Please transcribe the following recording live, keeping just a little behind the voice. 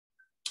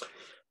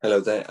Hello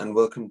there, and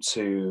welcome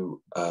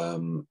to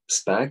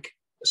SPAG,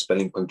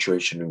 Spelling,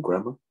 Punctuation and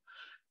Grammar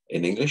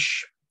in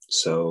English.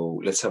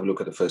 So let's have a look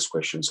at the first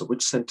question. So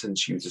which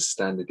sentence uses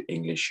standard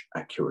English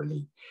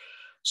accurately?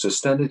 So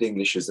standard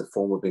English is the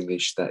form of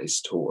English that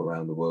is taught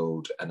around the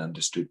world and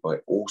understood by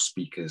all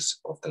speakers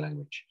of the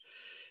language.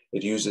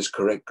 It uses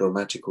correct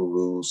grammatical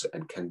rules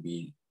and can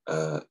be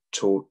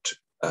thought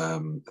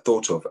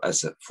of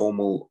as a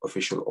formal,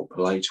 official, or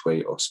polite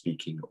way of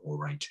speaking or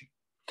writing.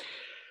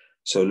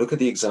 So look at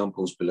the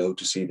examples below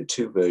to see the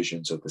two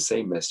versions of the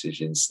same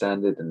message in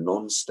standard and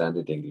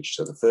non-standard English.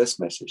 So the first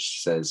message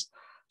says,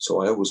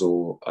 so I was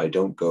all, I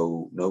don't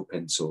go, no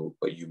pencil,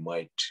 but you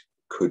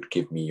could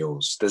give me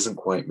yours. Doesn't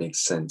quite make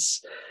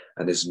sense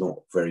and is not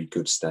very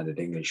good standard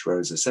English.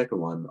 Whereas the second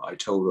one, I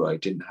told her I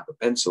didn't have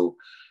a pencil,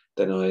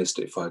 then I asked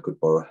if I could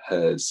borrow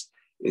hers,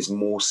 is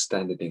more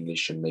standard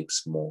English and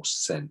makes more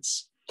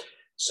sense.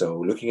 So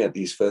looking at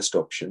these first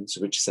options,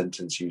 which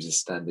sentence uses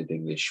standard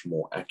English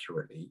more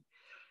accurately?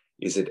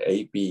 Is it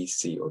A, B,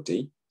 C, or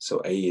D?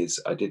 So A is,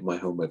 I did my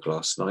homework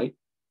last night.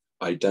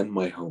 I done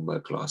my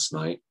homework last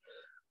night.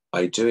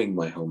 I doing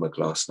my homework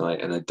last night.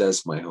 And I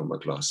does my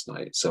homework last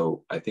night.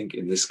 So I think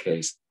in this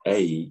case,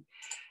 A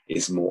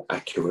is more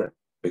accurate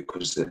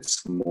because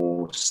it's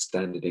more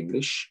standard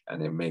English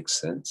and it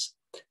makes sense.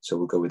 So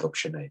we'll go with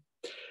option A.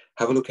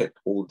 Have a look at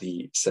all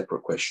the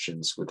separate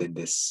questions within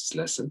this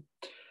lesson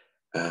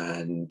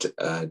and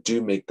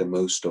do make the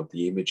most of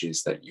the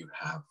images that you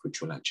have,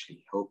 which will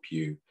actually help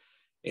you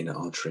in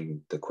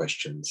answering the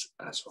questions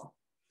as well.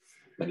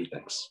 Many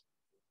thanks.